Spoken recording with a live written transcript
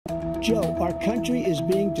Joe, our country is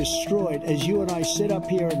being destroyed as you and I sit up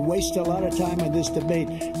here and waste a lot of time on this debate.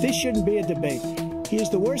 This shouldn't be a debate. He is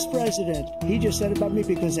the worst president. He just said about me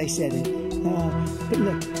because I said it. But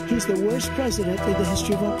look, he's the worst president in the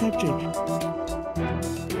history of our country.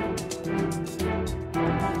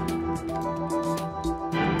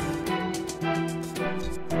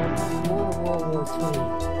 World War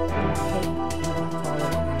III.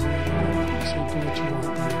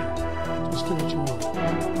 Just do what you want.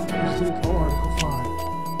 Just think, Article 5.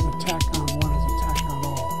 An attack on one is an attack on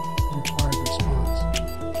all. Required response.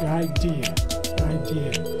 The idea.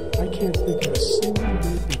 I can't think of a single way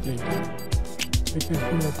that they do. Because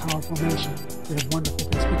we're a powerful nation. We have wonderful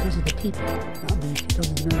things because of the people. Not me, because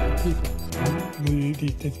of the American people.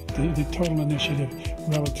 The total initiative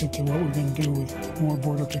relative to what we're going to do with more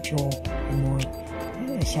border patrol and more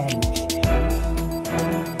asylums.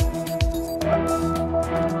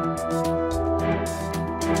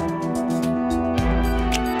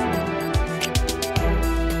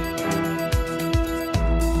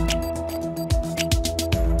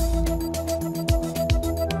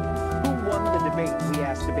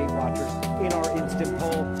 Debate watchers in our instant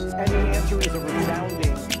poll, and the answer is a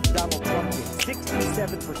resounding Donald Trump win.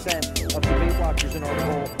 67% of debate watchers in our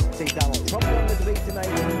poll say Donald Trump won the debate tonight,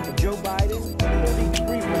 and Joe Biden